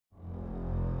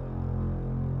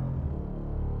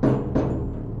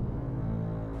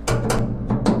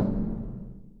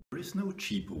is no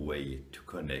cheaper way to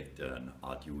connect an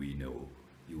Arduino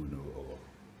Uno or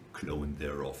clone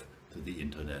thereof to the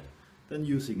internet than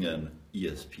using an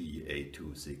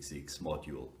ESP8266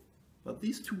 module. But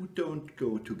these two don't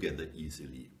go together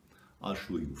easily. I'll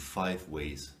show you 5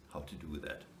 ways how to do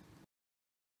that.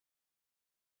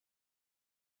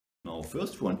 Now,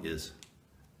 first one is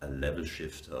a level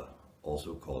shifter,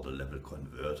 also called a level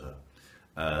converter.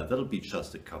 That'll be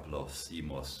just a couple of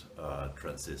CMOS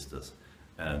transistors,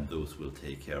 and those will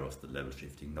take care of the level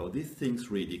shifting. Now, these things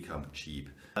really come cheap.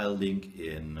 I'll link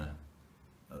in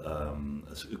a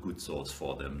good source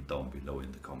for them down below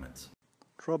in the comments.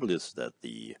 Trouble is that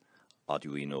the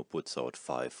Arduino puts out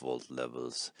 5 volt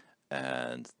levels,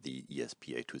 and the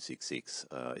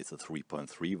ESP8266 is a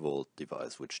 3.3 volt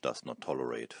device which does not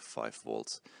tolerate 5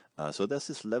 volts. So there's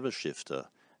this level shifter,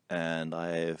 and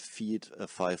I feed a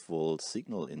 5 volt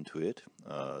signal into it,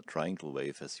 a triangle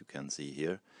wave as you can see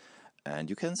here, and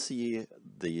you can see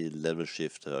the level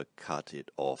shifter cut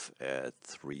it off at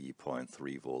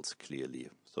 3.3 volts clearly.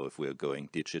 So if we're going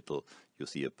digital, you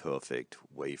see a perfect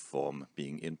waveform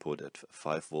being input at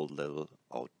 5 volt level,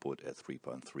 output at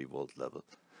 3.3 volt level.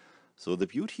 So the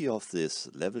beauty of this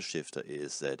level shifter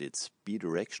is that it's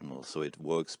bidirectional, so it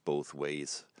works both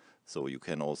ways. So you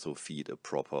can also feed a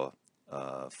proper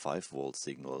 5 volt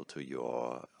signal to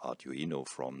your Arduino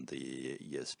from the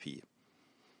ESP.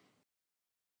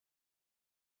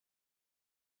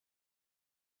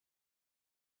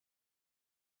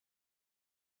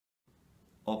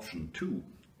 Option 2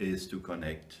 is to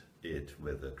connect it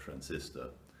with a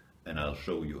transistor, and I'll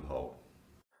show you how.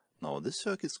 Now this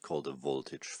circuit is called a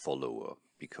voltage follower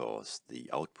because the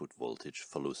output voltage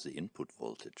follows the input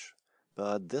voltage.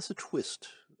 But there's a twist.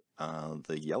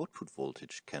 The output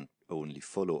voltage can only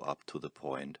follow up to the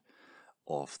point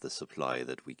of the supply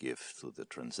that we give to the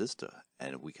transistor,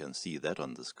 and we can see that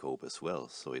on the scope as well.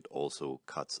 So it also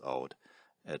cuts out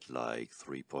at like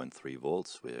 3.3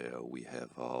 volts where we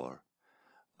have our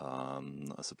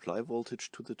a supply voltage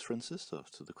to the transistor,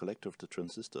 to the collector of the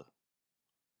transistor.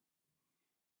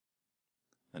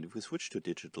 And if we switch to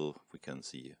digital, we can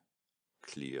see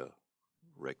clear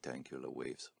rectangular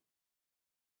waves.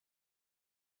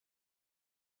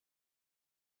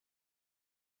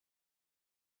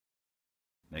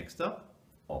 Next up,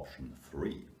 option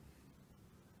 3.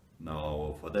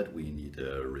 Now for that we need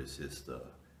a resistor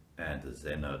and a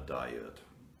Zener diode,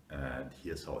 and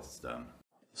here's how it's done.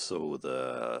 So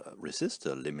the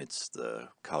resistor limits the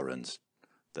current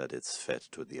that it's fed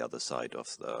to the other side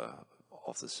of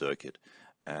the circuit,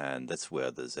 and that's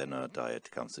where the Zener diode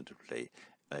comes into play.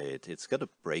 It's got a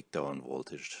breakdown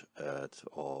voltage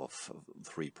of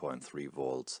 3.3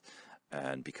 volts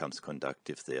and becomes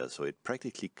conductive there, so it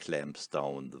practically clamps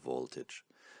down the voltage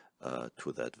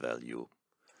to that value.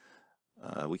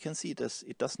 We can see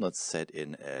it does not set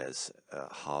in as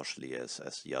harshly as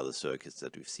the other circuits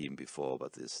that we've seen before,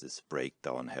 but this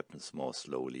breakdown happens more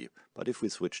slowly. But if we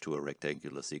switch to a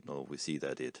rectangular signal, we see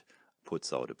that it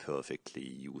puts out a perfectly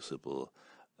usable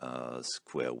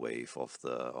square wave of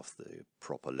the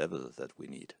proper level that we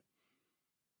need.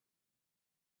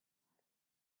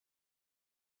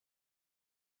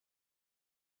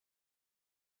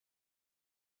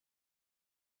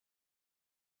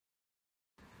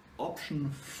 Option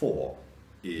 4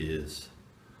 is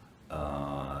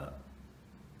a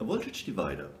voltage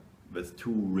divider with 2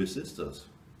 resistors,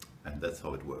 and that's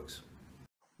how it works.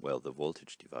 Well, the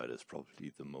voltage divider is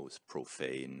probably the most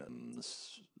profane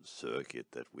circuit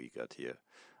that we got here.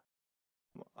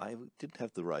 I didn't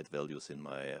have the right values in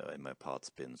my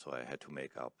parts bin, so I had to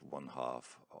make up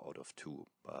 1/2 out of 2,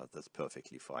 but that's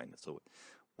perfectly fine. So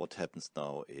what happens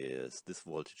now is this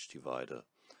voltage divider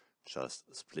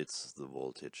just splits the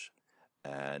voltage,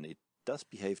 and it does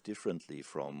behave differently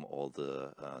from all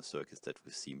the circuits that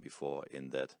we've seen before,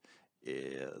 in that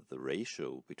the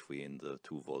ratio between the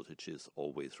 2 voltages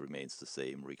always remains the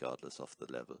same regardless of the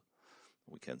level.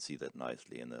 We can see that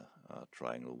nicely in a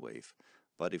triangle wave.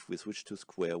 But if we switch to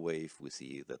square wave, we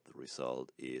see that the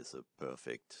result is a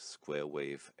perfect square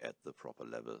wave at the proper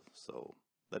level. So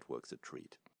that works a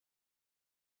treat.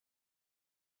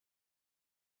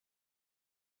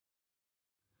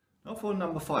 Now for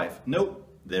number 5. No,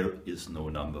 there is no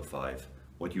number 5.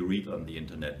 What you read on the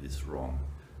internet is wrong.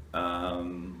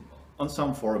 On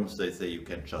some forums they say you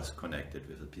can just connect it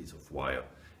with a piece of wire.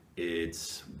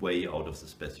 It's way out of the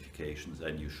specifications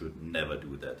and you should never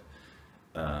do that.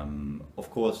 Of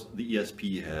course, the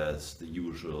ESP has the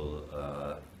usual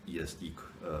ESD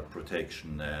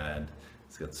protection, and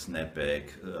it's got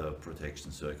snapback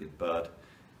protection circuit, but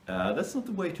that's not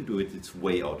the way to do it. It's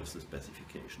way out of the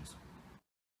specifications.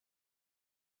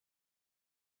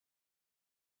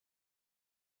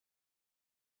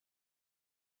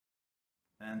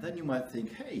 And then you might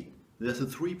think, hey, there's a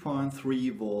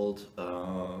 3.3 volt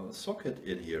socket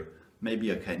in here.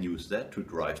 Maybe I can use that to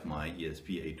drive my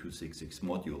ESP8266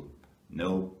 module.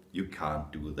 No, you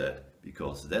can't do that,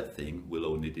 because that thing will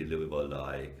only deliver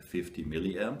like 50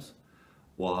 milliamps,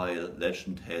 while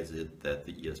legend has it that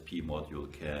the ESP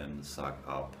module can suck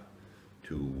up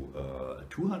to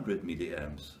 200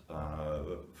 milliamps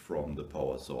from the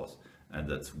power source, and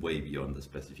that's way beyond the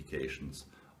specifications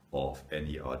of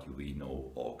any Arduino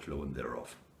or clone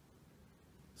thereof.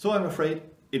 So I'm afraid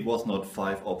it was not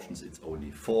 5 options, it's only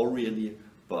 4 really,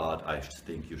 but I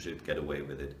think you should get away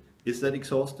with it. Is that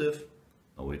exhaustive?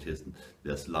 No, it isn't.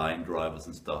 There's line drivers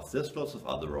and stuff, there's lots of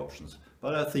other options,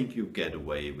 but I think you get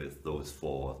away with those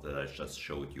 4 that I just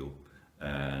showed you.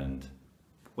 And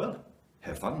well,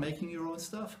 have fun making your own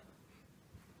stuff.